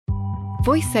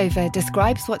VoiceOver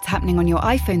describes what's happening on your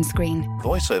iPhone screen,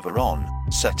 VoiceOver on,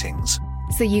 settings,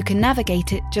 so you can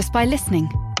navigate it just by listening.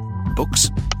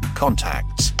 books,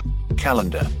 contacts,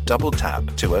 calendar, double tap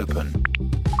to open.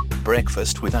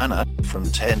 Breakfast with Anna from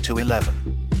 10 to 11.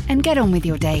 And get on with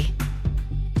your day.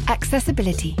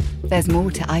 Accessibility. There's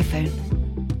more to iPhone.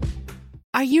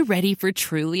 Are you ready for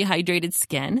truly hydrated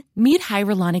skin? Meet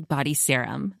Hyaluronic Body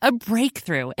Serum, a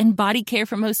breakthrough in body care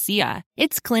from Osea.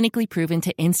 It's clinically proven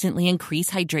to instantly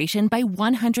increase hydration by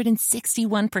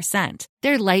 161%.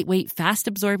 Their lightweight,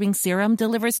 fast-absorbing serum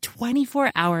delivers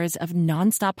 24 hours of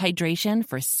nonstop hydration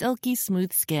for silky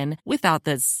smooth skin without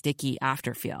the sticky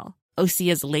afterfeel.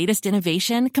 Osea's latest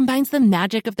innovation combines the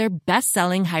magic of their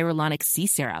best-selling Hyaluronic Sea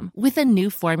Serum with a new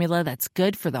formula that's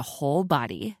good for the whole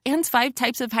body and 5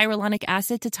 types of hyaluronic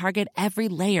acid to target every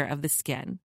layer of the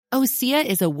skin. Osea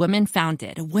is a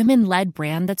women-founded, women-led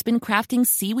brand that's been crafting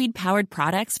seaweed-powered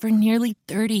products for nearly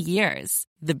 30 years.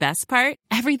 The best part?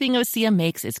 Everything Osea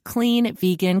makes is clean,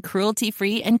 vegan,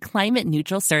 cruelty-free, and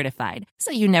climate-neutral certified,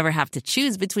 so you never have to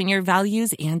choose between your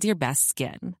values and your best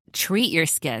skin. Treat your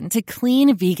skin to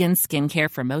clean, vegan skincare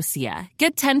from Osea.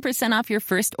 Get 10% off your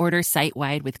first order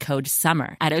site-wide with code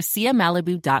SUMMER at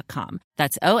OseaMalibu.com.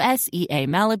 That's OSEA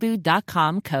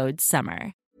Malibu.com, code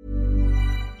SUMMER.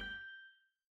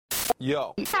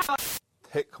 Yo,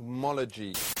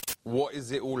 technology. What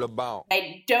is it all about?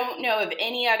 I don't know of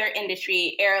any other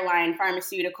industry, airline,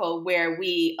 pharmaceutical, where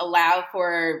we allow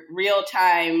for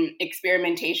real-time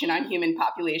experimentation on human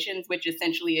populations, which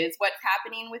essentially is what's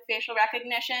happening with facial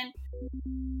recognition.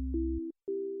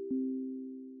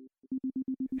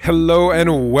 Hello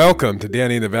and welcome to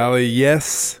Danny in the Valley.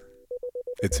 Yes,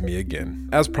 it's me again.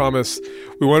 As promised,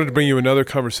 we wanted to bring you another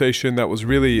conversation that was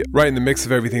really right in the mix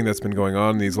of everything that's been going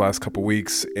on in these last couple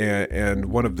weeks. And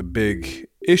one of the big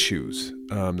issues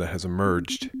that has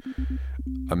emerged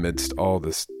amidst all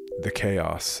this, the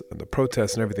chaos and the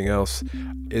protests and everything else,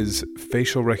 is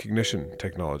facial recognition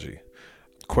technology.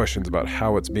 Questions about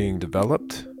how it's being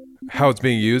developed, how it's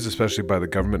being used, especially by the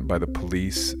government, by the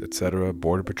police, etc.,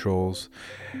 border patrols,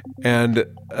 and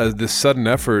this sudden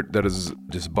effort that has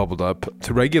just bubbled up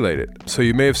to regulate it. So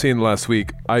you may have seen last week,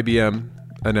 IBM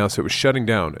announced it was shutting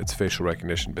down its facial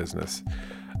recognition business.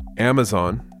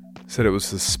 Amazon said it was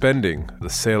suspending the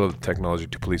sale of the technology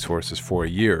to police forces for a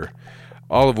year,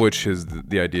 all of which is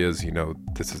the idea is,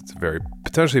 this is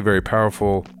potentially very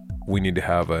powerful. We need to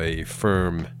have a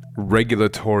firm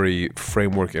regulatory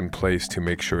framework in place to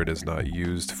make sure it is not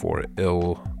used for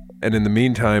ill. And in the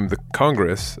meantime, the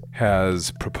Congress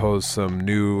has proposed some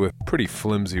new, pretty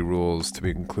flimsy rules to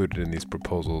be included in these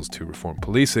proposals to reform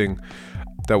policing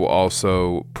that will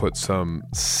also put some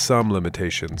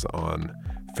limitations on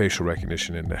facial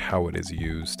recognition and how it is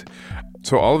used.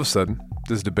 So all of a sudden,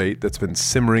 this debate that's been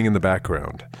simmering in the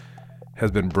background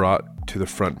has been brought to the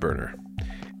front burner.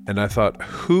 And I thought,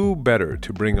 who better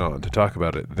to bring on to talk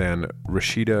about it than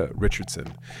Rashida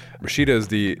Richardson? Rashida is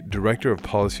the Director of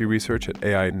Policy Research at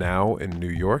AI Now in New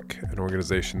York, an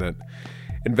organization that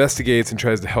investigates and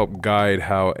tries to help guide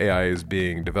how AI is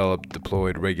being developed,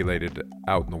 deployed, regulated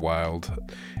out in the wild.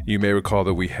 You may recall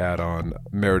that we had on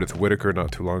Meredith Whittaker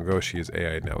not too long ago. She is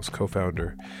AI Now's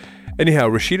co-founder. Anyhow,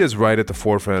 Rashida is right at the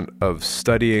forefront of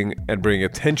studying and bringing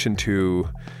attention to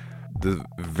the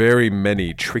very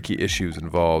many tricky issues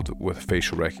involved with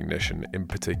facial recognition in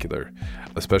particular,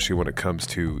 especially when it comes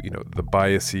to, the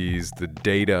biases, the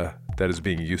data that is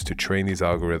being used to train these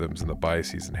algorithms and the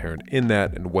biases inherent in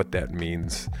that and what that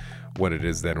means when it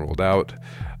is then rolled out.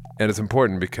 And it's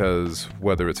important because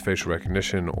whether it's facial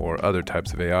recognition or other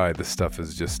types of AI, this stuff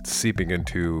is just seeping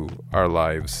into our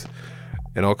lives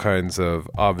in all kinds of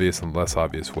obvious and less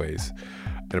obvious ways.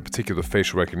 In a particular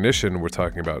facial recognition, we're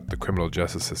talking about the criminal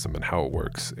justice system and how it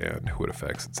works and who it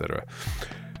affects, etc.,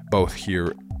 both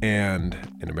here and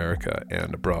in America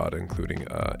and abroad, including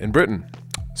in Britain.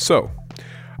 So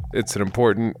it's an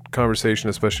important conversation,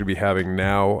 especially to be having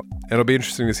now. And it'll be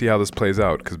interesting to see how this plays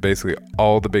out, because basically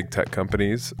all the big tech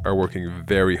companies are working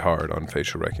very hard on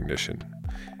facial recognition.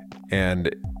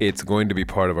 And it's going to be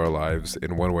part of our lives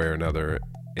in one way or another,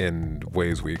 in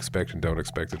ways we expect and don't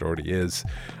expect. It already is.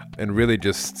 And really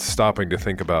just stopping to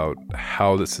think about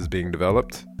how this is being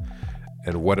developed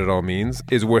and what it all means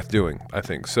is worth doing, I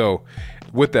think. So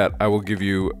with that, I will give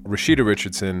you Rashida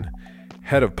Richardson,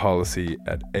 Head of Policy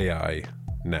at AI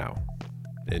Now.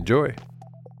 Enjoy.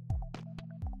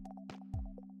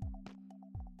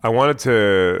 I wanted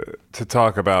to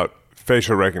talk about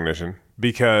facial recognition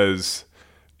because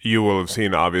you will have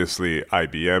seen, obviously,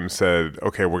 IBM said,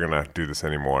 okay, we're going to not do this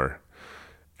anymore.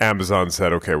 Amazon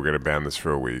said, okay, we're going to ban this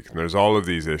for a week. And there's all of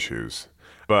these issues.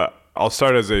 But I'll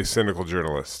start as a cynical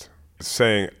journalist.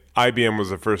 saying IBM was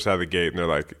the first out of the gate, and they're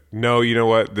like, no, you know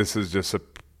what? This is just a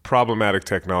problematic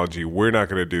technology. We're not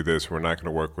going to do this. We're not going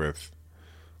to work with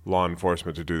law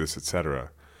enforcement to do this,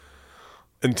 etc.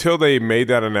 Until they made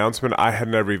that announcement, I had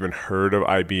never even heard of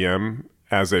IBM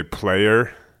as a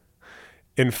player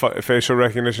in facial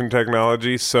recognition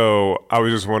technology. So I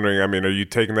was just wondering, I mean, are you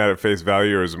taking that at face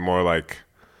value, or is it more like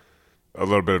a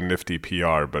little bit of nifty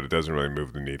PR, but it doesn't really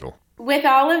move the needle? With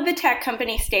all of the tech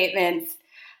company statements,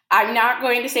 I'm not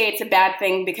going to say it's a bad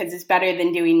thing because it's better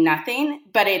than doing nothing,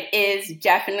 but it is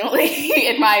definitely,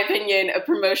 in my opinion, a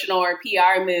promotional or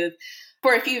PR move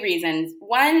for a few reasons.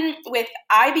 One, with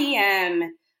IBM,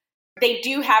 they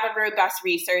do have a robust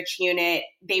research unit.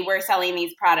 They were selling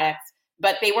these products,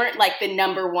 but they weren't like the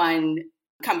number one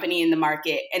company in the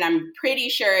market. And I'm pretty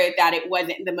sure that it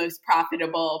wasn't the most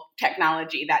profitable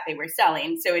technology that they were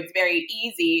selling. So it's very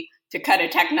easy to cut a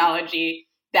technology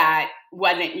that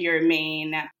wasn't your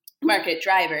main market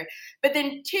driver. But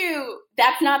then two,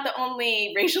 that's not the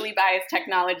only racially biased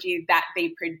technology that they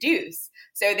produce.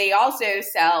 So they also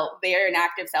they're an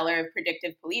active seller of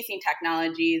predictive policing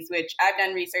technologies, which I've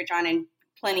done research on, and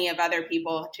plenty of other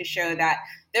people, to show that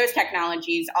those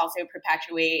technologies also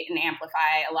perpetuate and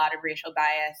amplify a lot of racial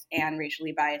bias and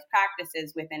racially biased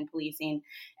practices within policing.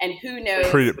 And who knows?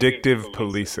 Predictive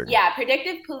policing. Yeah,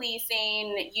 predictive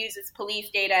policing uses police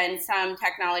data, and some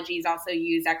technologies also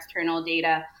use external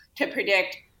data to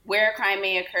predict where a crime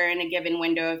may occur in a given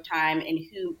window of time and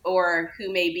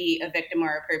who may be a victim or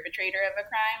a perpetrator of a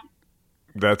crime.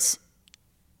 That's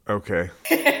okay.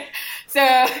 So,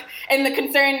 and the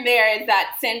concern there is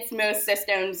that since most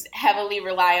systems heavily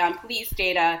rely on police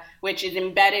data, which is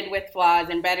embedded with flaws,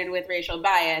 embedded with racial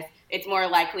bias, it's more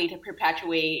likely to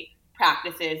perpetuate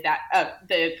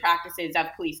the practices of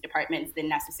police departments than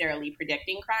necessarily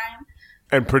predicting crime.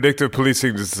 And predictive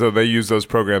policing, so they use those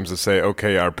programs to say,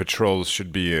 okay, our patrols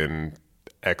should be in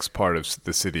X part of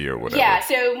the city or whatever. Yeah,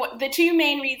 so the two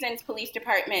main reasons police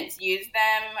departments use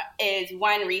them is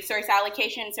one, resource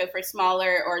allocation. So for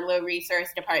smaller or low resource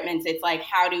departments, it's like,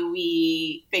 how do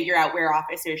we figure out where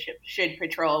officers should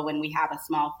patrol when we have a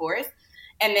small force?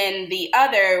 And then the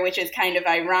other, which is kind of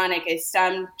ironic, is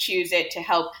some choose it to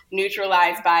help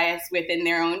neutralize bias within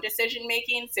their own decision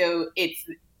making. So it's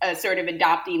sort of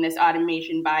adopting this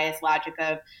automation bias logic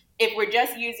of, if we're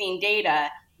just using data,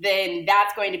 then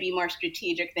that's going to be more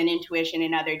strategic than intuition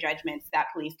and other judgments that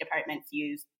police departments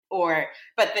use.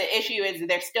 But the issue is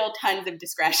there's still tons of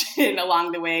discretion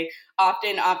along the way.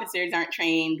 Often officers aren't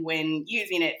trained when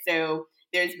using it. So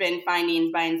there's been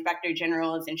findings by inspector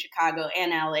generals in Chicago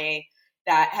and LA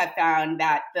that have found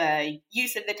that the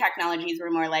use of the technologies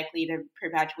were more likely to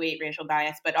perpetuate racial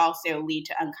bias, but also lead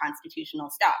to unconstitutional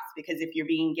stops. Because if you're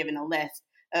being given a list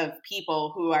of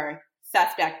people who are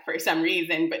suspect for some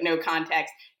reason, but no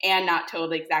context, and not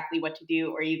told exactly what to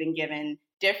do, or even given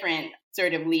different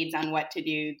sort of leads on what to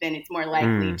do, then it's more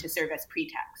likely to serve as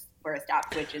pretext for a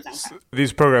stop, which is unconstitutional.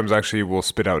 These programs actually will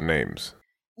spit out names.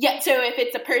 Yeah, so if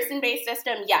it's a person-based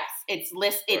system, yes, it's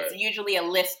usually a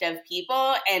list of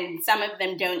people, and some of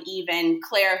them don't even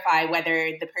clarify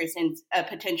whether the person's a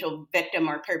potential victim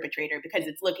or perpetrator, because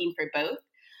it's looking for both.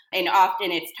 And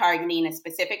often it's targeting a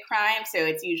specific crime, so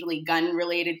it's usually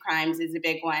gun-related crimes is a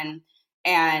big one.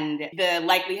 And the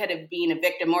likelihood of being a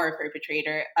victim or a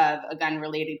perpetrator of a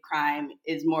gun-related crime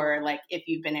is more like if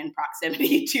you've been in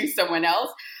proximity to someone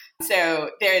else.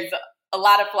 So there's a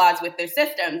lot of flaws with their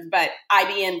systems, but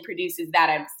IBM produces that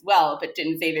as well, but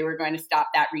didn't say they were going to stop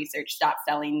that research, stop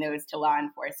selling those to law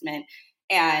enforcement.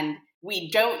 And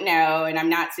we don't know, and I'm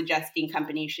not suggesting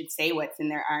companies should say what's in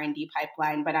their R&D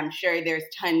pipeline, but I'm sure there's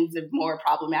tons of more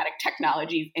problematic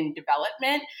technologies in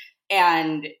development.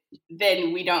 And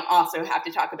then we don't also have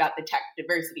to talk about the tech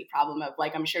diversity problem of,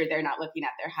 like, I'm sure they're not looking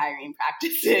at their hiring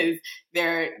practices,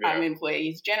 their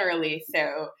employees generally.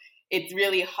 So it's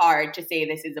really hard to say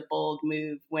this is a bold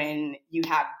move when you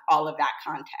have all of that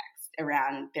context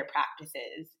around their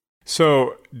practices.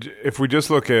 So if we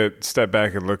just step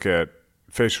back and look at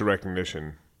facial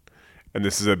recognition, and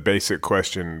this is a basic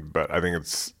question, but I think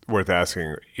it's worth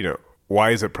asking,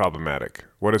 why is it problematic?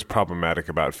 What is problematic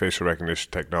about facial recognition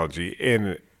technology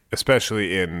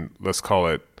especially in, let's call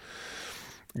it,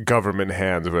 government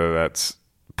hands, whether that's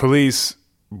police,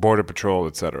 border patrol,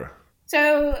 etc.?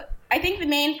 So I think the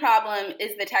main problem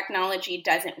is the technology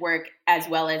doesn't work as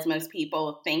well as most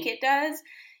people think it does.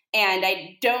 And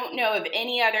I don't know of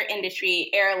any other industry,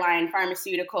 airline,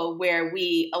 pharmaceutical, where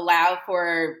we allow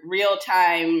for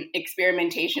real-time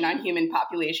experimentation on human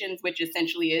populations, which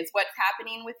essentially is what's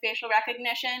happening with facial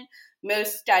recognition.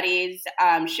 Most studies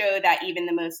show that even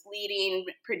the most leading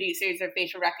producers of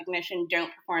facial recognition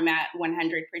don't perform at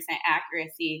 100%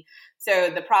 accuracy.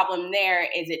 So the problem there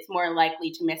is it's more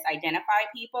likely to misidentify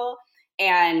people.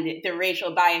 And the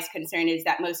racial bias concern is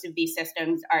that most of these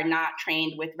systems are not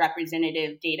trained with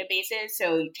representative databases.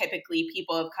 So typically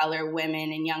people of color,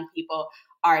 women, and young people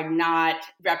are not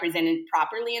represented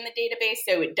properly in the database.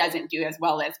 So it doesn't do as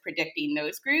well as predicting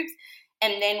those groups.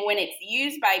 And then when it's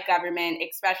used by government,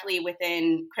 especially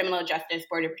within criminal justice,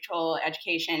 border patrol,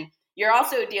 education, you're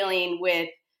also dealing with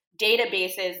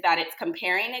databases that it's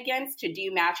comparing against to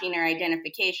do matching or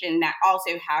identification that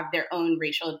also have their own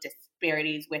racial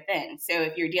disparities within. So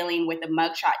if you're dealing with a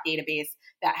mugshot database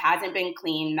that hasn't been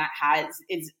cleaned, that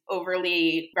is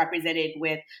overly represented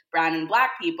with brown and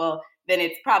black people, then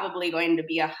it's probably going to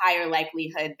be a higher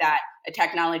likelihood that a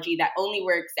technology that only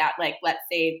works at, like, let's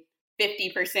say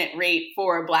 50% rate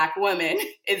for a black woman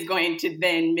is going to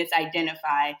then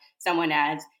misidentify someone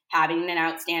as having an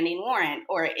outstanding warrant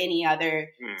or any other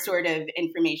sort of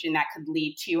information that could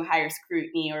lead to higher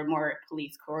scrutiny or more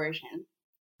police coercion.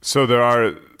 So there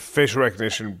are facial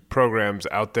recognition programs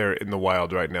out there in the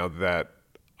wild right now that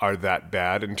are that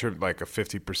bad in terms of like a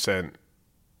 50%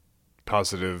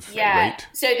 positive rate?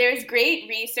 So there's great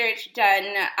research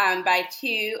done by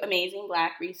two amazing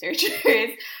Black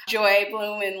researchers, Joy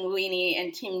Blumenluini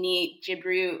and Timnit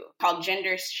Jibru, called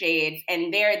Gender Shades.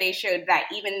 And there they showed that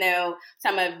even though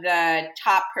some of the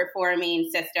top performing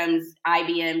systems,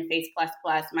 IBM, Face++,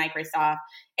 Microsoft,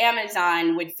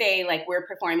 Amazon would say like we're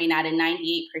performing at a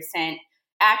 98%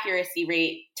 accuracy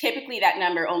rate, typically that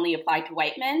number only applied to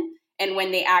white men. And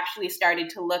when they actually started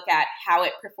to look at how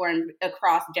it performed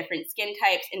across different skin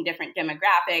types and different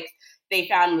demographics, they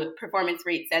found performance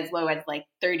rates as low as like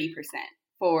 30%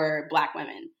 for Black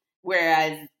women,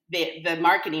 whereas the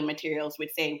marketing materials would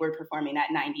say we're performing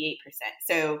at 98%.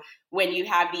 So when you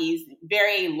have these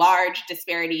very large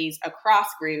disparities across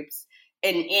groups,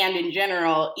 and in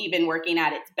general, even working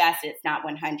at its best, it's not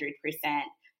 100%,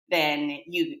 then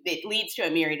it leads to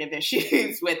a myriad of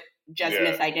issues with just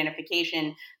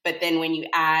misidentification. But then when you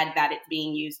add that it's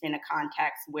being used in a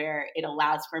context where it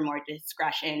allows for more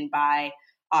discretion by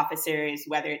officers,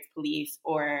 whether it's police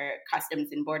or Customs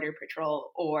and Border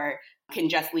Patrol, or can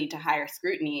just lead to higher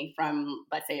scrutiny from,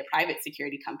 let's say, a private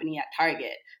security company at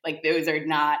Target. Like, those are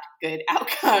not good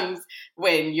outcomes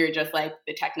when you're just like,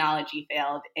 the technology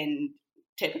failed, and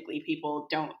typically people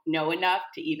don't know enough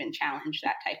to even challenge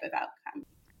that type of outcome.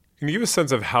 Can you give a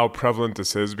sense of how prevalent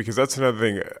this is? Because that's another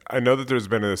thing. I know that there's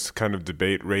been this kind of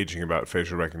debate raging about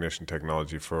facial recognition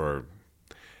technology for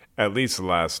at least the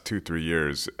last 2-3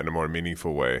 years in a more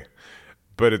meaningful way.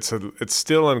 But it's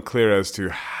still unclear as to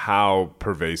how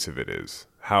pervasive it is,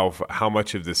 how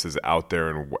much of this is out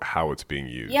there and how it's being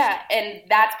used. Yeah, and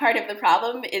that's part of the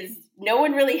problem is no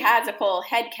one really has a full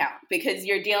head count because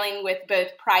you're dealing with both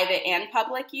private and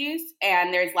public use,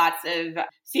 and there's lots of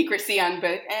secrecy on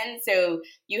both ends. So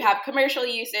you have commercial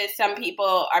uses. Some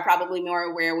people are probably more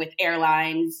aware with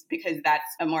airlines because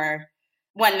that's a more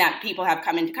one that people have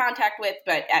come into contact with,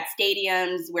 but at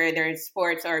stadiums where there's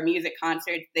sports or music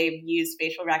concerts, they've used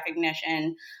facial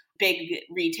recognition. Big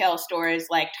retail stores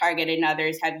like Target and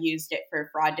others have used it for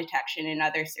fraud detection and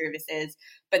other services.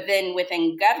 But then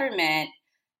within government,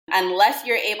 unless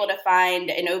you're able to find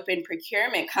an open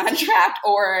procurement contract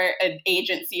or an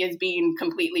agency is being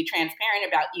completely transparent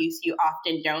about use, you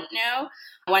often don't know.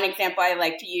 One example I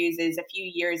like to use is a few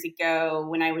years ago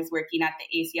when I was working at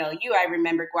the ACLU, I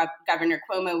remember Governor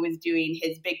Cuomo was doing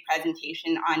his big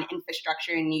presentation on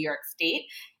infrastructure in New York State.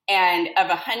 And of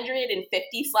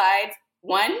 150 slides,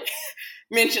 one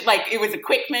mentioned, like, it was a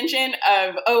quick mention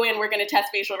of, and we're going to test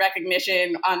facial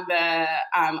recognition on the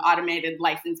automated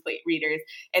license plate readers.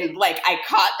 And like, I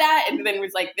caught that and then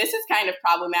was like, this is kind of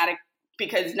problematic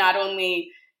because not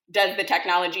only does the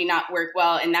technology not work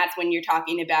well, and that's when you're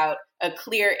talking about a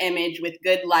clear image with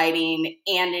good lighting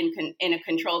and in a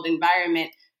controlled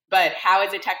environment, but how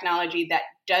is a technology that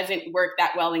doesn't work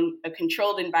that well in a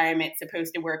controlled environment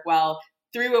supposed to work well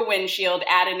through a windshield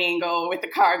at an angle with the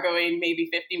car going maybe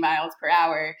 50 miles per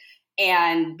hour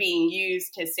and being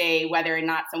used to say whether or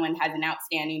not someone has an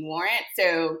outstanding warrant.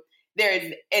 So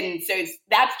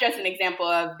that's just an example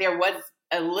of there was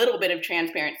a little bit of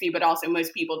transparency, but also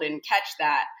most people didn't catch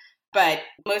that. But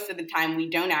most of the time we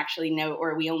don't actually know,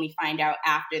 or we only find out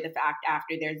after the fact,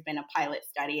 after there's been a pilot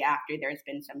study, after there's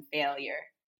been some failure.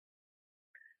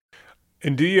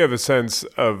 And do you have a sense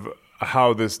of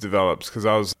how this develops,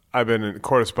 because I've been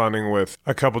corresponding with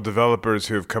a couple developers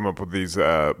who have come up with these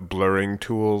blurring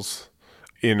tools,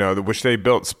 which they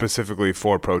built specifically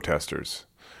for protesters.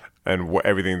 And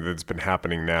everything that's been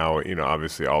happening now,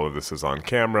 obviously all of this is on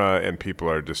camera, and people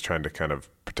are just trying to kind of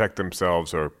protect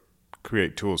themselves or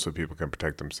create tools so people can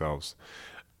protect themselves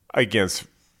against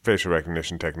facial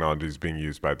recognition technologies being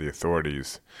used by the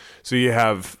authorities. So you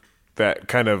have that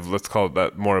kind of, let's call it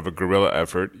that, more of a guerrilla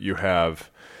effort. You have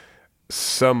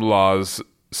some laws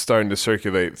starting to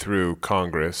circulate through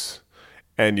Congress,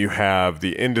 and you have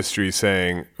the industry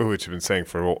saying, which have been saying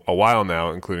for a while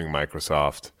now, including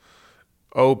Microsoft,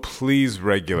 oh, please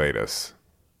regulate us.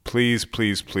 Please,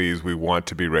 please, please, we want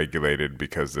to be regulated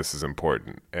because this is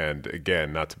important. And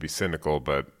again, not to be cynical,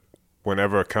 but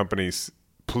whenever a company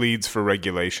pleads for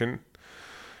regulation,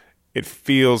 it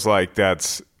feels like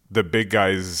that's the big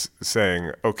guys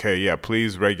saying, okay, yeah,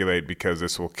 please regulate because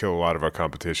this will kill a lot of our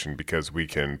competition because we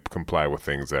can comply with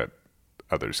things that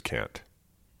others can't.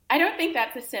 I don't think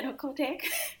that's a cynical take.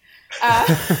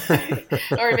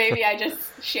 Or maybe I just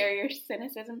share your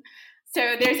cynicism.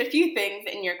 So there's a few things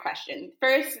in your question.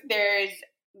 First, there's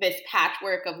this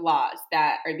patchwork of laws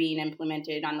that are being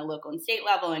implemented on the local and state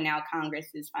level, and now Congress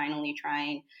is finally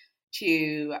trying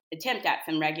to attempt at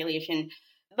some regulation.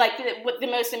 Like the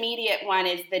most immediate one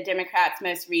is the Democrats'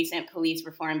 most recent police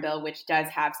reform bill, which does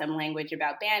have some language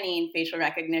about banning facial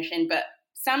recognition, but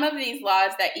some of these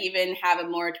laws that even have a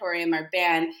moratorium or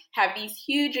ban have these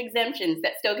huge exemptions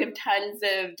that still give tons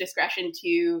of discretion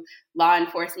to law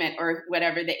enforcement or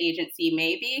whatever the agency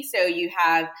may be. So you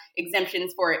have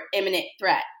exemptions for imminent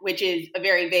threat, which is a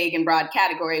very vague and broad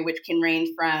category, which can range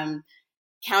from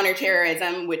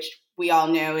counterterrorism, which we all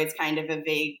know is kind of a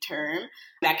vague term,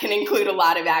 that can include a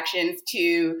lot of actions,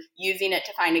 to using it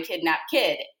to find a kidnapped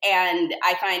kid. And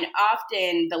I find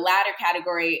often the latter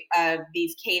category of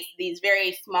these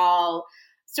very small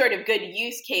sort of good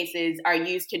use cases are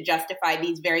used to justify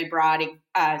these very broad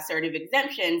sort of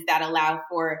exemptions that allow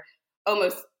for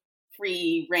almost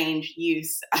free range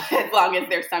use as long as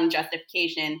there's some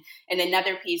justification. And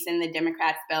another piece in the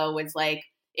Democrats' bill was like,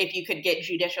 if you could get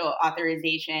judicial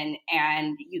authorization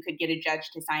and you could get a judge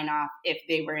to sign off if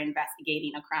they were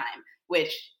investigating a crime,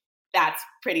 which that's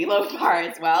pretty low bar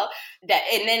as well. And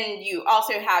then you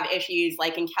also have issues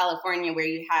like in California where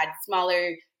you had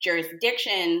smaller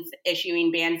jurisdictions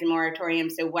issuing bans and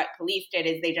moratoriums. So what police did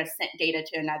is they just sent data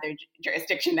to another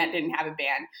jurisdiction that didn't have a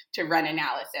ban to run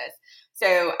analysis.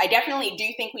 So I definitely do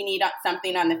think we need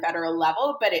something on the federal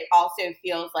level, but it also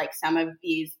feels like some of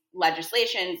these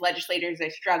legislators are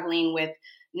struggling with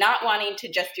not wanting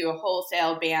to just do a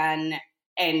wholesale ban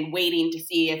and waiting to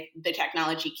see if the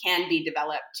technology can be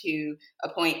developed to a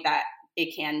point that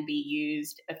it can be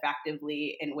used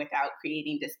effectively and without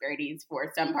creating disparities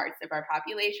for some parts of our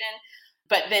population.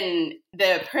 But then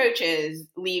the approaches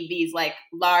leave these like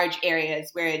large areas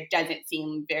where it doesn't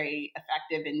seem very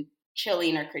effective in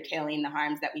chilling or curtailing the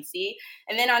harms that we see.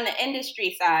 And then on the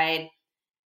industry side,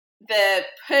 the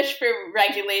push for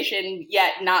regulation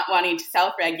yet not wanting to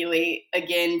self-regulate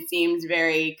again seems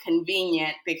very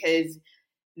convenient because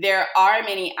there are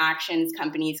many actions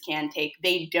companies can take.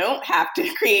 They don't have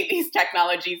to create these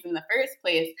technologies in the first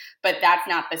place, but that's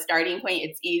not the starting point.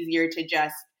 It's easier to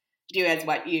just do as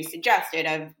what you suggested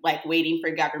of like waiting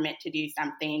for government to do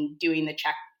something, doing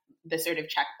the sort of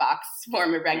checkbox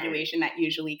form of regulation that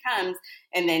usually comes,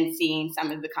 and then seeing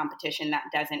some of the competition that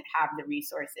doesn't have the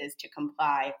resources to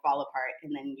comply fall apart,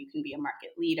 and then you can be a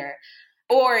market leader.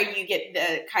 Or you get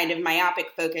the kind of myopic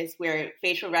focus where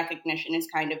facial recognition is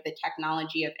kind of the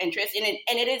technology of interest.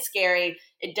 And it is scary.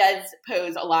 It does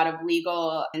pose a lot of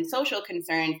legal and social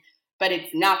concerns, but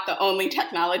it's not the only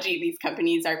technology these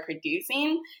companies are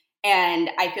producing. And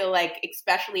I feel like,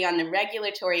 especially on the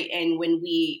regulatory end, when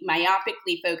we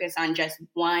myopically focus on just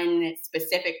one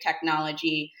specific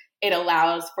technology, it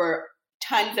allows for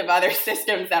tons of other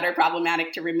systems that are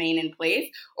problematic to remain in place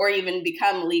or even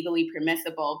become legally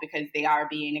permissible because they are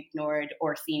being ignored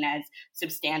or seen as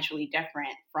substantially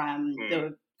different from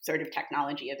the sort of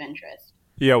technology of interest.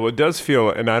 Yeah, well, it does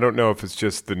feel, and I don't know if it's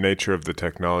just the nature of the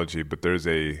technology, but there's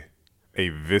a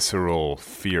visceral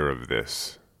fear of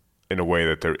this in a way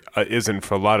that there isn't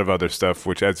for a lot of other stuff,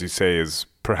 which, as you say, is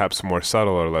perhaps more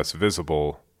subtle or less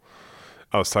visible.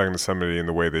 I was talking to somebody, and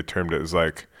the way they termed it is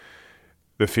like,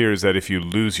 the fear is that if you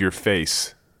lose your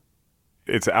face,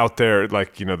 it's out there,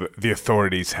 like, you know, the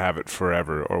authorities have it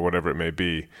forever or whatever it may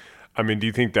be. I mean, do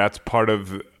you think that's part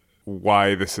of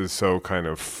why this is so kind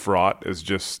of fraught, is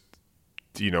just,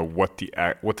 you know, what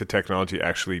the technology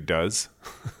actually does?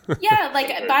 Yeah, like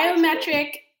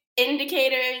biometric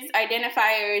Indicators,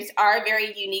 identifiers are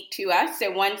very unique to us.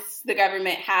 So once the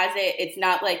government has it, it's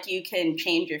not like you can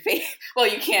change your face. Well,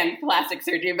 you can plastic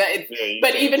surgery,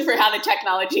 but even for how the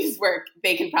technologies work,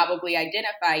 they can probably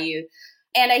identify you.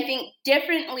 And I think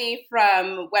differently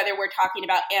from whether we're talking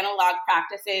about analog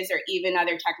practices or even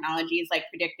other technologies like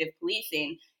predictive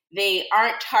policing, they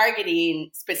aren't targeting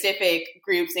specific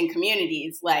groups and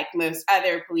communities like most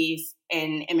other police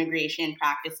and immigration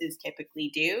practices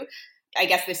typically do. I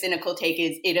guess the cynical take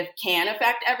is it can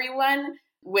affect everyone,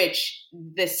 which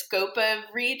the scope of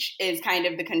reach is kind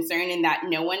of the concern in that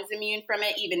no one's immune from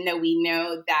it, even though we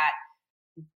know that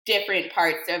different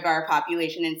parts of our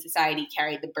population and society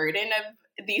carry the burden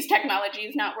of these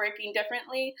technologies not working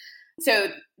differently. So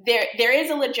there is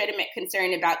a legitimate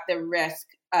concern about the risk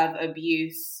of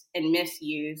abuse and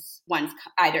misuse once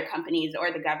either companies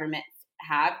or the government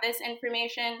have this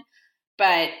information.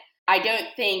 But I don't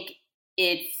think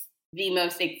it's the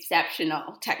most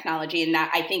exceptional technology in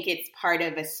that I think it's part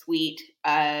of a suite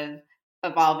of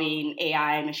evolving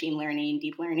AI, machine learning,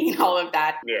 deep learning, all of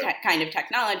that kind of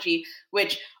technology,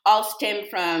 which all stem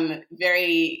from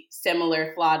very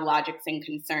similar flawed logics and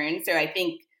concerns. So I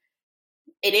think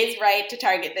it is right to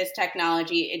target this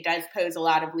technology. It does pose a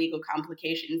lot of legal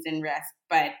complications and risk,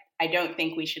 but I don't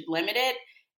think we should limit it.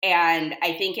 And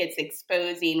I think it's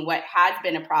exposing what has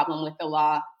been a problem with the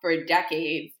law for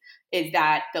decades, is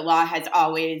that the law has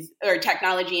always, or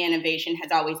technology innovation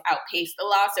has always outpaced the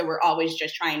law. So we're always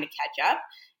just trying to catch up.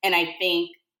 And I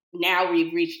think now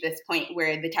we've reached this point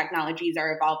where the technologies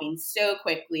are evolving so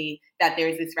quickly that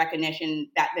there's this recognition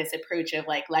that this approach of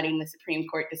like letting the Supreme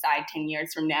Court decide 10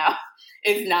 years from now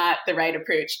is not the right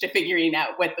approach to figuring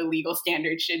out what the legal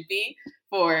standard should be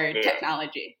for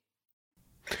technology.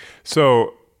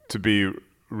 So to be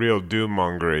real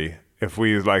doom-mongery, if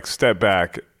we like step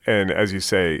back and, as you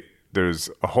say, there's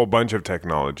a whole bunch of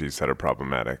technologies that are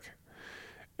problematic.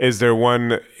 Is there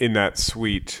one in that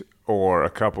suite or a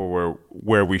couple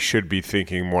where we should be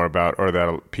thinking more about, or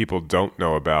that people don't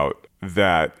know about,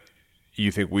 that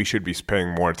you think we should be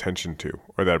paying more attention to,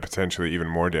 or that are potentially even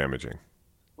more damaging?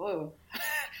 Whoa,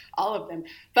 all of them.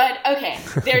 But okay,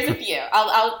 there's a few.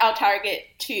 I'll target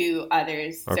two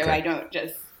others so I don't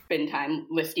just spend time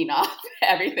listing off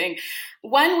everything.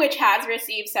 One which has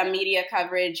received some media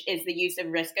coverage is the use of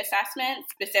risk assessment,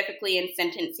 specifically in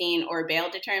sentencing or bail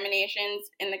determinations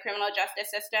in the criminal justice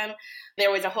system.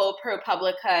 There was a whole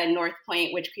ProPublica North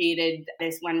Point, which created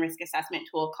this one risk assessment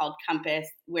tool called Compass,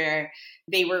 where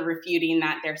they were refuting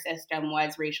that their system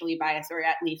was racially biased or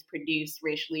at least produced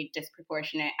racially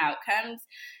disproportionate outcomes.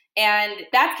 And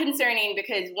that's concerning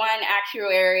because, one,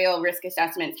 actuarial risk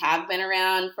assessments have been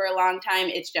around for a long time.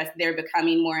 It's just they're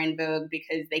becoming more in vogue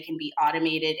because they can be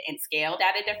automated and scaled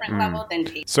at a different level than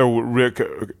paper. So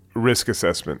risk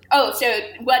assessment. Oh, so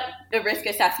what the risk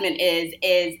assessment is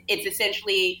it's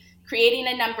essentially creating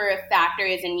a number of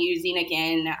factors and using,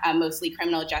 again, mostly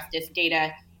criminal justice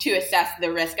data to assess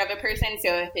the risk of a person.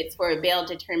 So if it's for a bail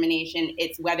determination,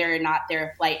 it's whether or not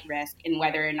they're a flight risk and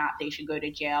whether or not they should go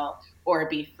to jail or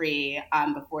be free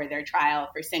before their trial.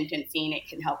 For sentencing, it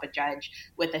can help a judge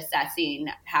with assessing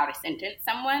how to sentence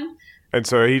someone. And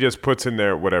so he just puts in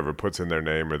their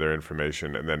name or their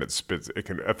information, and then it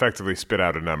can effectively spit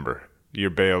out a number. Your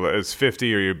bail is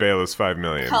 50 or your bail is 5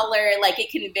 million. Color, like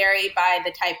it can vary by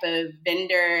the type of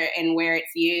vendor and where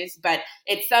it's used, but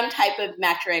it's some type of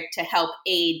metric to help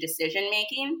aid decision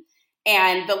making.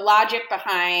 And the logic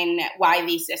behind why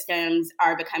these systems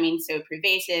are becoming so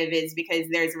pervasive is because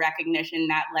there's recognition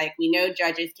that, like, we know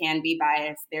judges can be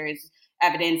biased. There's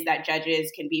evidence that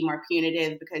judges can be more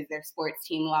punitive because their sports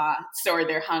team lost or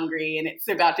they're hungry and it's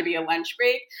about to be a lunch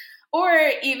break. Or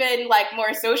even like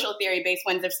more social theory based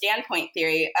ones of standpoint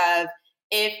theory of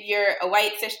if you're a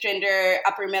white cisgender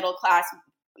upper middle class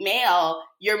male,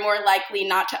 you're more likely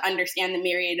not to understand the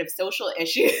myriad of social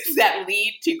issues that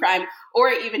lead to crime,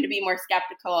 or even to be more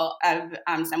skeptical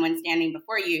of someone standing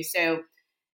before you. So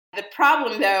the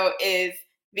problem, though, is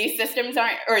these systems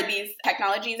these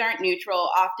technologies aren't neutral.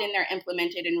 Often they're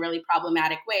implemented in really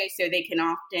problematic ways, so they can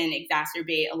often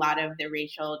exacerbate a lot of the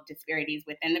racial disparities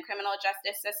within the criminal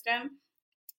justice system.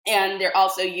 And they're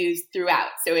also used throughout.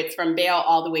 So it's from bail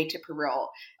all the way to parole.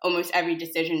 Almost every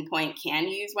decision point can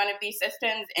use one of these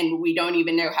systems, and we don't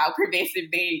even know how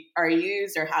pervasive they are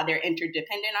used or how they're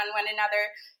interdependent on one another.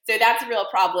 So that's a real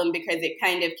problem because it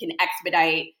kind of can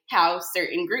expedite how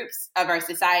certain groups of our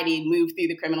society move through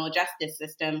the criminal justice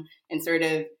system and sort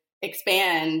of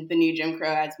expand the new Jim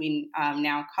Crow, as we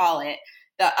now call it.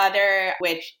 The other,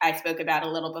 which I spoke about a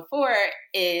little before,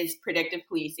 is predictive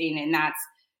policing, and that's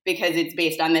because it's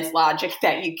based on this logic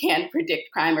that you can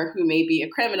predict crime or who may be a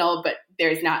criminal, but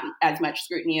there's not as much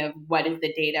scrutiny of what is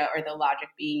the data or the logic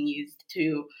being used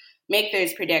to make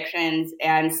those predictions.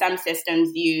 And some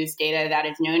systems use data that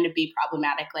is known to be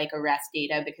problematic, like arrest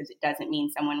data, because it doesn't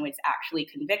mean someone was actually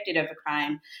convicted of a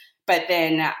crime. But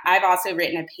then I've also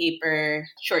written a paper,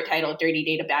 short titled Dirty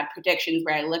Data, Bad Predictions,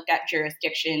 where I looked at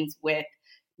jurisdictions with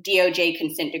DOJ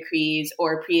consent decrees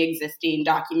or pre-existing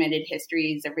documented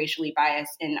histories of racially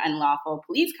biased and unlawful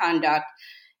police conduct.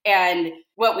 And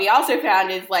what we also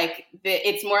found is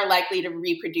it's more likely to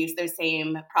reproduce those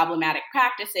same problematic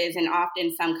practices. And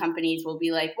often some companies will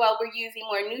be like, well, we're using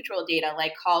more neutral data,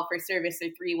 like call for service or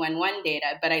 311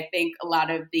 data. But I think a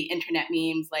lot of the internet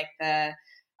memes, like the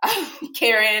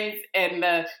Karens and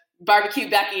the Barbecue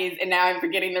Becky's, and now I'm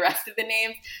forgetting the rest of the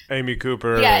names. Amy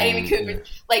Cooper. Yeah, Amy Cooper.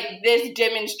 Like, this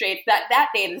demonstrates that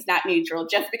data is not neutral.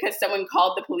 Just because someone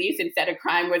called the police and said a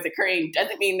crime was occurring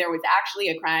doesn't mean there was actually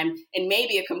a crime, and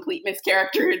maybe a complete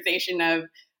mischaracterization of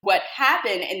what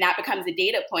happened, and that becomes a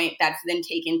data point that's then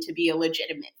taken to be a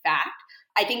legitimate fact.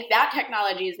 I think that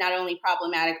technology is not only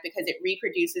problematic because it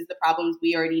reproduces the problems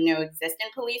we already know exist in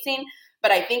policing,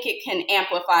 but I think it can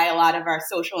amplify a lot of our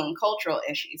social and cultural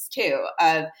issues too,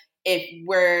 of if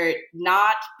we're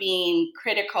not being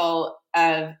critical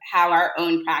of how our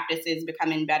own practices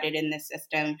become embedded in the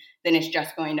system, then it's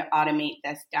just going to automate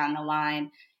this down the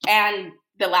line. And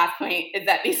the last point is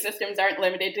that these systems aren't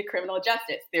limited to criminal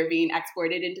justice. They're being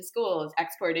exported into schools,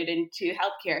 exported into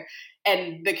healthcare.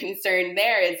 And the concern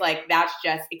there is that's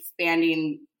just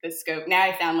expanding the scope. Now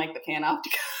I sound like the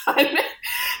panopticon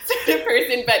sort of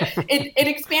person, but it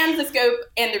expands the scope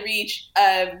and the reach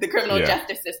of the criminal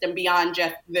justice system beyond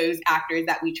just those actors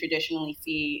that we traditionally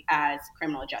see as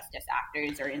criminal justice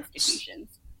actors or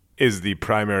institutions. Is the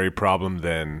primary problem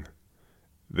then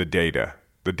the data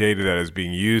that is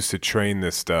being used to train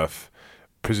this stuff,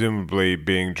 presumably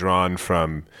being drawn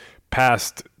from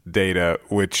past data,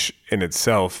 which in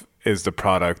itself is the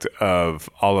product of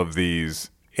all of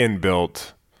these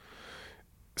inbuilt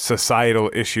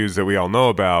societal issues that we all know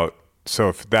about? So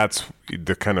if that's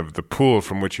the kind of the pool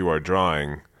from which you are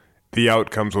drawing, the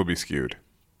outcomes will be skewed.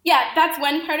 Yeah, that's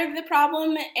one part of the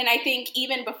problem. And I think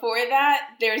even before that,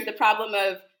 there's the problem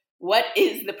of what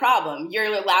is the problem?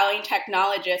 You're allowing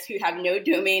technologists who have no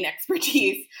domain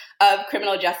expertise of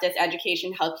criminal justice,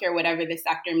 education, healthcare, whatever the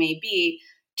sector may be,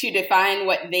 to define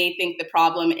what they think the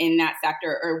problem in that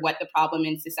sector or what the problem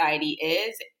in society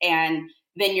is. And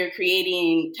then you're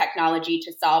creating technology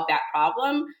to solve that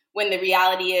problem, when the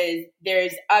reality is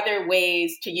there's other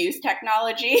ways to use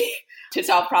technology to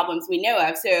solve problems we know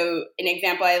of. So an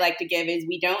example I like to give is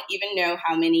we don't even know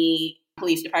how many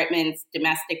police departments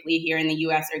domestically here in the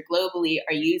US or globally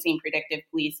are using predictive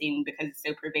policing because it's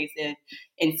so pervasive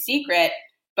and secret.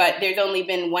 But there's only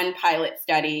been one pilot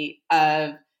study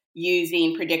of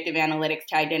using predictive analytics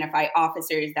to identify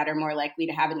officers that are more likely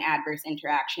to have an adverse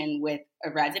interaction with a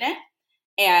resident.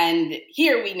 And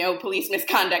here we know police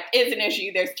misconduct is an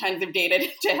issue. There's tons of data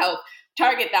to help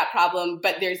target that problem,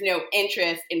 but there's no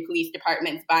interest in police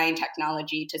departments buying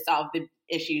technology to solve the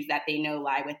issues that they know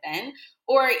lie within,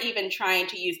 or even trying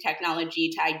to use technology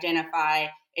to identify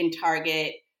and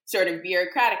target sort of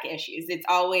bureaucratic issues. It's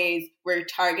always we're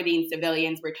targeting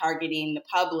civilians, we're targeting the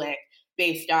public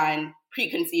based on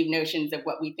preconceived notions of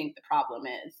what we think the problem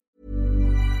is.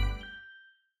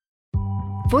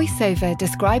 VoiceOver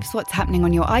describes what's happening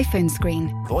on your iPhone screen,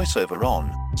 VoiceOver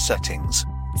on, settings,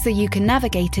 so you can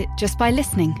navigate it just by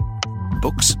listening.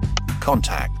 books,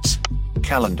 contacts,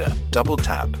 calendar, double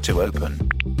tap to open.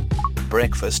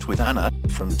 Breakfast with Anna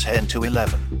from 10 to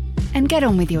 11. And get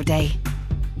on with your day.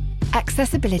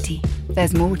 Accessibility.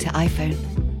 There's more to iPhone.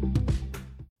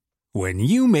 When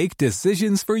you make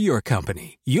decisions for your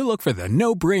company, you look for the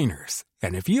no-brainers.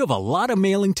 And if you have a lot of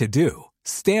mailing to do,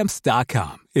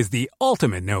 Stamps.com is the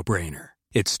ultimate no-brainer.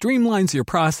 It streamlines your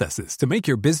processes to make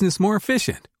your business more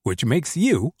efficient, which makes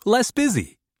you less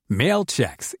busy. Mail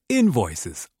checks,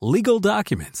 invoices, legal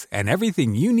documents, and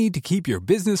everything you need to keep your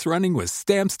business running with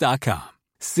Stamps.com.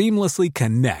 Seamlessly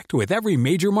connect with every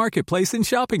major marketplace and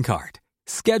shopping cart.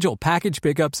 Schedule package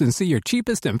pickups and see your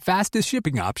cheapest and fastest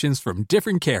shipping options from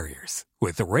different carriers,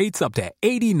 with rates up to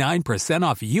 89%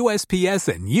 off USPS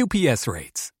and UPS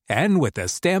rates. And with the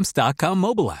Stamps.com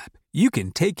mobile app, you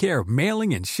can take care of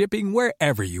mailing and shipping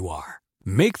wherever you are.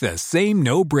 Make the same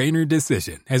no-brainer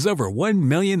decision as over 1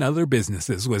 million other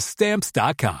businesses with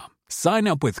Stamps.com. Sign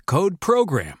up with code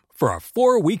PROGRAM for a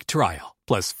 4-week trial,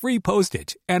 plus free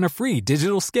postage and a free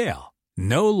digital scale.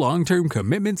 No long-term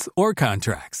commitments or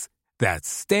contracts. That's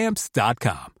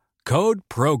Stamps.com. Code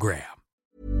PROGRAM.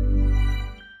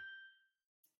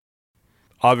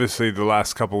 Obviously, the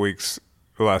last couple weeks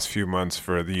the last few months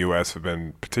for the U.S. have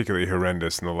been particularly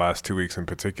horrendous, in the last 2 weeks in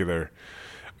particular,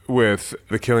 with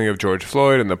the killing of George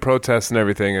Floyd and the protests and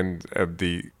everything, and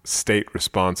the state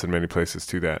response in many places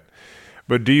to that.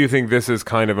 But do you think this is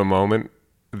kind of a moment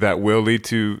that will lead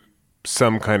to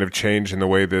some kind of change in the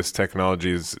way this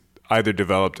technology is either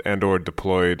developed and or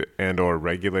deployed and or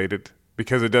regulated?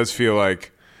 Because it does feel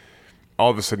like all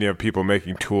of a sudden you have people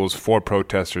making tools for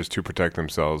protesters to protect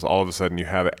themselves. All of a sudden you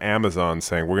have Amazon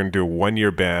saying, we're going to do a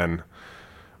 1-year ban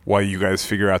while you guys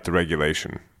figure out the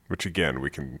regulation, which again, we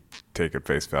can take at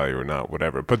face value or not,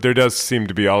 whatever. But there does seem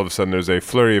to be all of a sudden there's a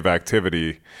flurry of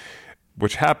activity,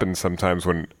 which happens sometimes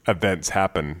when events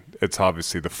happen. It's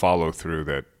obviously the follow through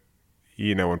that,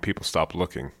 when people stop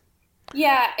looking.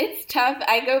 Yeah, it's tough.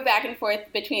 I go back and forth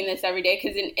between this every day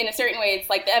because in a certain way, it's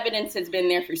like the evidence has been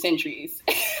there for centuries,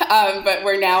 but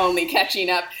we're now only catching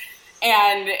up.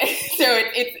 And so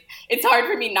it's hard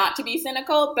for me not to be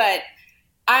cynical, but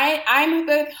I'm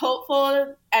both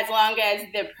hopeful as long as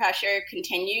the pressure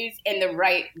continues and the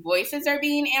right voices are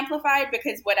being amplified,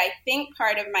 because what I think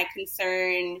part of my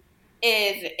concern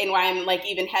is, and why I'm like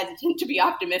even hesitant to be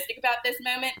optimistic about this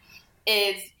moment,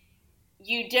 is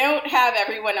you don't have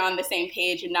everyone on the same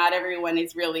page, and not everyone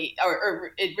is really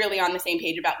or is really on the same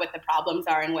page about what the problems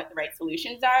are and what the right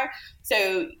solutions are.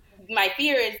 So my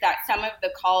fear is that some of the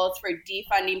calls for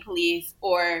defunding police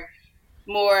or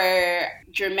more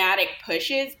dramatic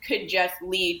pushes could just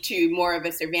lead to more of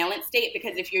a surveillance state,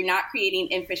 because if you're not creating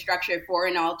infrastructure for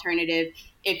an alternative,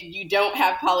 if you don't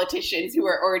have politicians who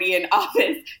are already in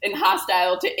office and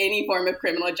hostile to any form of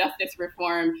criminal justice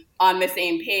reform on the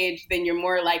same page, then you're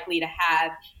more likely to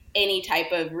have any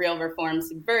type of real reform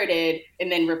subverted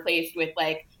and then replaced with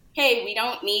like, hey, we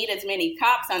don't need as many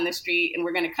cops on the street and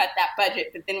we're going to cut that budget,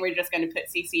 but then we're just going to put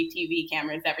CCTV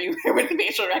cameras everywhere with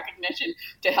facial recognition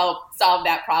to help solve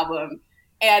that problem.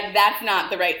 And that's not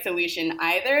the right solution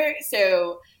either.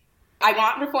 So I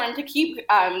want reform to keep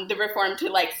the reform to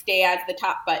like stay as the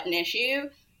top button issue.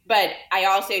 But I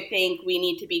also think we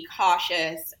need to be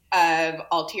cautious of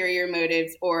ulterior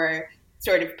motives or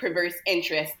sort of perverse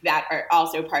interests that are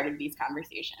also part of these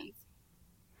conversations.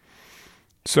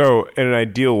 So in an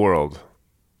ideal world,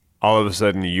 all of a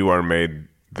sudden you are made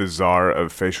the czar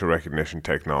of facial recognition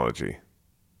technology.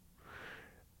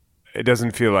 It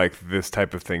doesn't feel like this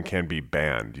type of thing can be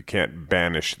banned. You can't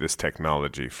banish this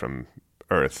technology from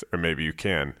Earth, or maybe you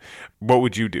can. What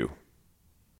would you do?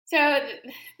 So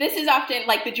this is often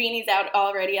like the genie's out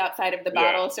already outside of the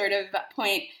bottle sort of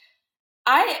point.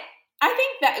 I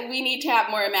think that we need to have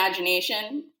more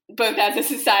imagination, both as a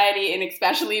society and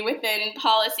especially within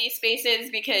policy spaces,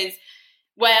 because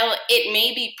while it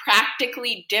may be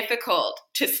practically difficult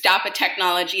to stop a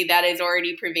technology that is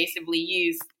already pervasively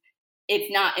used,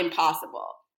 it's not impossible.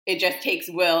 It just takes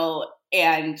will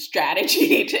and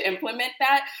strategy to implement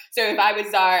that. So if I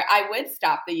was czar, I would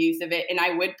stop the use of it, and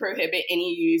I would prohibit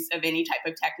any use of any type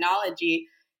of technology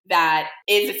that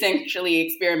is essentially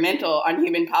experimental on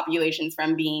human populations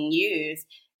from being used,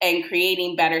 and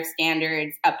creating better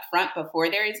standards up front before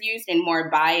there is used and more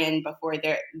buy-in before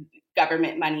their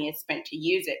government money is spent to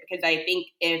use it. Because I think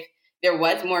if there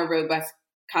was more robust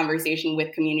conversation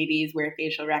with communities where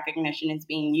facial recognition is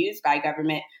being used by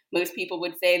government, most people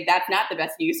would say that's not the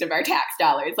best use of our tax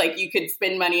dollars. Like, you could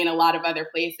spend money in a lot of other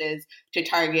places to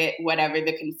target whatever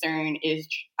the concern is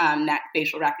that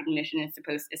facial recognition is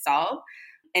supposed to solve,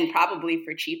 and probably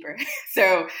for cheaper.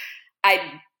 So I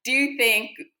do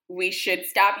think we should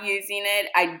stop using it.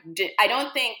 I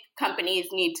don't think companies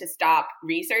need to stop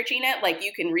researching it. Like,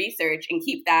 you can research and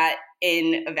keep that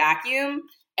in a vacuum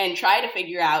and try to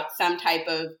figure out some type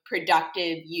of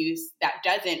productive use that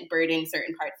doesn't burden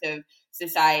certain parts of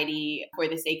society for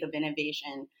the sake of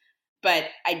innovation. But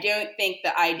I don't think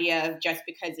the idea of just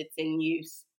because it's in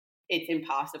use, it's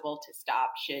impossible to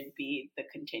stop should be the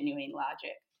continuing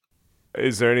logic.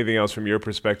 Is there anything else from your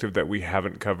perspective that we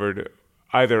haven't covered,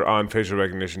 either on facial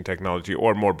recognition technology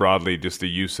or more broadly just the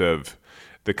use of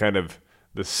the kind of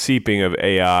the seeping of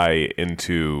AI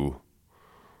into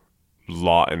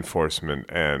law enforcement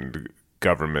and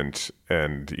government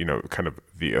and, you know, kind of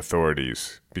the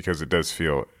authorities? Because it does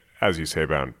feel, as you say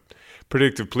about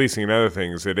predictive policing and other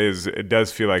things, it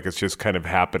does feel like it's just kind of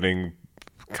happening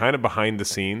kind of behind the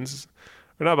scenes.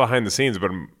 Or not behind the scenes,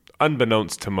 but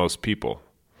unbeknownst to most people.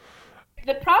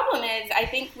 The problem is, I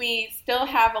think we still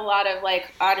have a lot of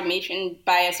like automation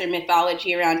bias or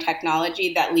mythology around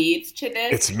technology that leads to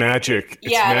this. It's magic.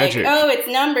 It's magic. Like, oh, it's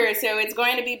numbers, so it's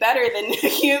going to be better than the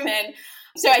human.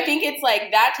 So I think it's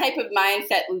like that type of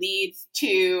mindset leads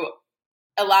to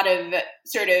a lot of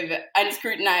sort of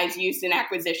unscrutinized use and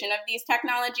acquisition of these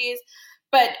technologies.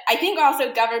 But I think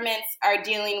also governments are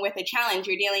dealing with a challenge.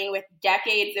 You're dealing with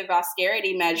decades of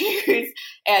austerity measures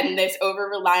and this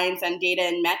over-reliance on data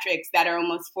and metrics that are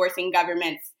almost forcing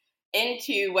governments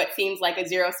into what seems like a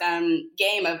zero-sum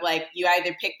game of like, you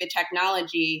either pick the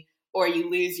technology or you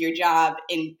lose your job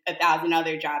and 1,000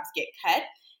 other jobs get cut.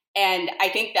 And I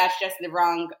think that's just the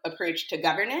wrong approach to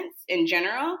governance in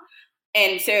general.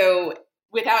 And so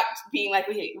without being like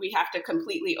we have to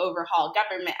completely overhaul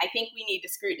government, I think we need to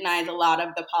scrutinize a lot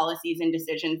of the policies and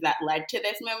decisions that led to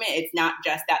this moment. It's not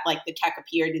just that like the tech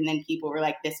appeared and then people were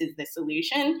like, this is the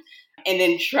solution, and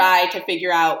then try to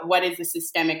figure out what is the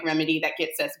systemic remedy that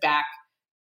gets us back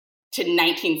to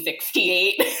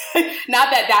 1968.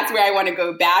 Not that that's where I want to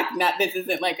go back. Not this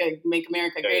isn't like a Make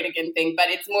America Great Again thing, but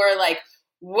it's more like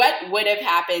what would have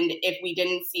happened if we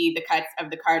didn't see the cuts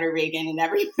of the Carter, Reagan, and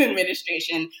every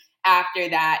administration after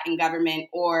that in government,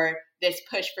 or this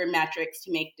push for metrics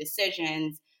to make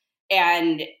decisions,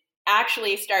 and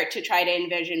actually start to try to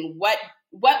envision what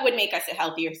would make us a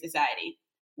healthier society.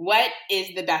 What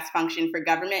is the best function for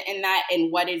government in that,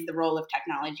 and what is the role of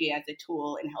technology as a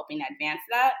tool in helping advance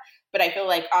that? But I feel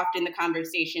like often the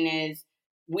conversation is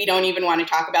we don't even want to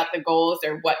talk about the goals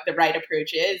or what the right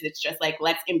approach is. It's just like,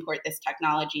 let's import this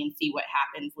technology and see what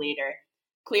happens later.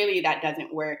 Clearly that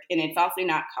doesn't work. And it's also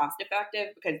not cost effective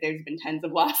because there's been tons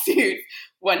of lawsuits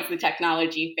once the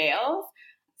technology fails.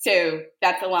 So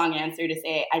that's a long answer to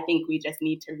say, I think we just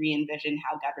need to re-envision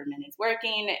how government is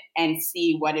working and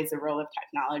see what is the role of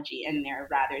technology in there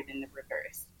rather than the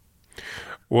reverse.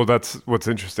 Well, that's what's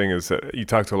interesting is that you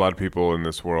talk to a lot of people in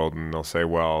this world and they'll say,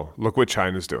 well, look what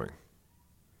China's doing.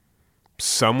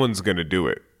 Someone's going to do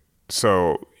it.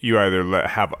 So you either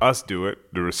have us do it,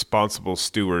 the responsible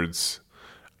stewards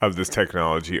of this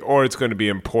technology, or it's going to be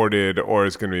imported, or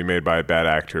it's going to be made by a bad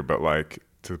actor. But like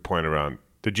to the point around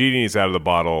the genie is out of the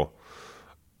bottle,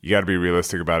 you got to be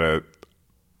realistic about it.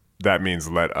 That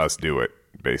means let us do it,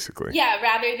 basically. Yeah,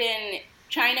 rather than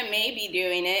China may be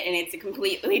doing it and it's a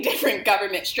completely different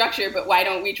government structure, but why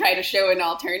don't we try to show an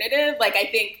alternative? Like, I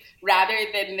think rather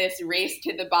than this race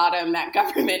to the bottom that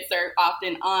governments are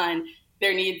often on,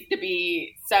 there needs to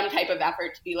be some type of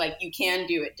effort to be like, you can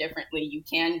do it differently. You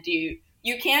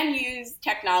can use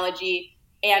technology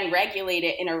and regulate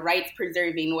it in a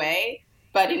rights-preserving way.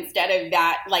 But instead of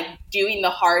that, like doing the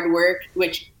hard work,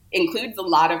 which includes a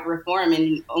lot of reform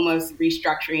and almost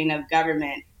restructuring of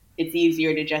government, it's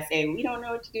easier to just say, we don't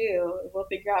know what to do. We'll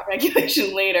figure out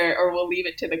regulation later, or we'll leave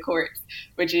it to the courts,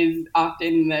 which is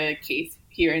often the case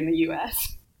here in the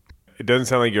U.S. It doesn't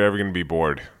sound like you're ever going to be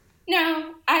bored.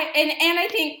 No, I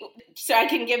think, so I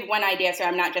can give one idea so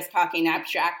I'm not just talking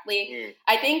abstractly.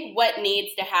 I think what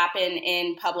needs to happen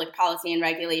in public policy and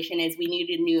regulation is we need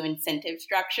a new incentive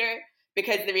structure,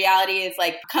 because the reality is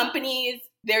like companies,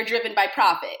 they're driven by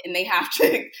profit and they have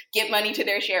to give money to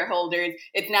their shareholders.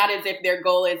 It's not as if their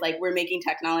goal is like, we're making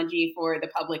technology for the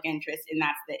public interest and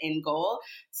that's the end goal.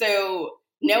 So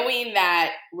knowing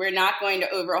that we're not going to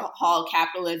overhaul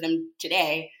capitalism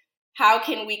today, how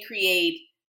can we create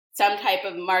some type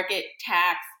of market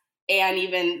tax and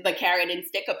even the carrot and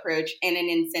stick approach and an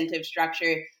incentive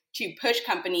structure to push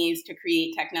companies to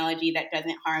create technology that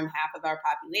doesn't harm half of our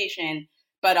population,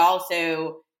 but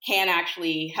also can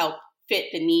actually help fit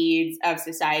the needs of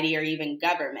society or even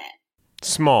government?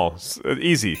 Small,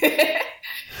 easy.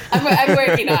 I'm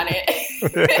working on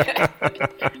it.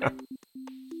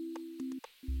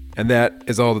 And that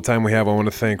is all the time we have. I want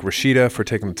to thank Rashida for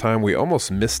taking the time. We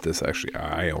almost missed this, actually.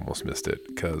 I almost missed it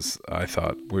because I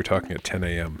thought we were talking at 10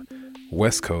 a.m.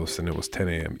 West Coast and it was 10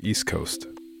 a.m. East Coast.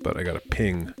 But I got a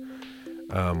ping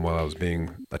while I was being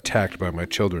attacked by my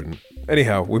children.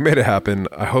 Anyhow, we made it happen.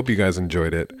 I hope you guys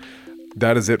enjoyed it.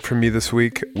 That is it from me this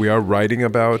week. We are writing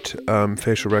about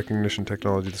facial recognition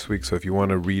technology this week. So if you want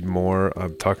to read more,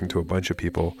 I'm talking to a bunch of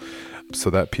people. So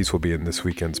that piece will be in this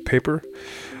weekend's paper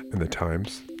in the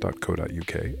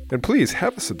times.co.uk. And please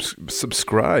have a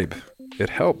subscribe. It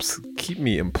helps keep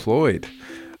me employed.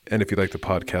 And if you like the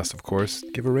podcast, of course,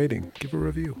 give a rating, give a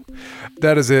review.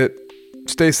 That is it.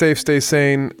 Stay safe, stay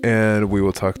sane, and we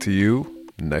will talk to you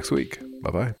next week.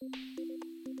 Bye-bye.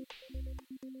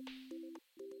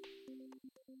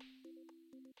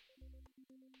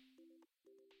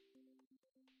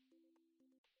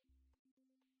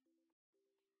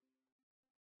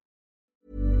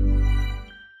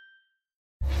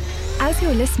 As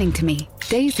you're listening to me,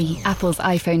 Daisy, Apple's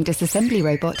iPhone disassembly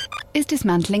robot, is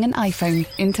dismantling an iPhone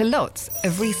into lots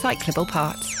of recyclable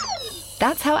parts.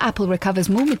 That's how Apple recovers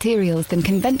more materials than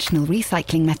conventional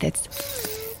recycling methods.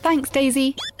 Thanks,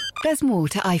 Daisy. There's more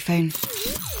to iPhone.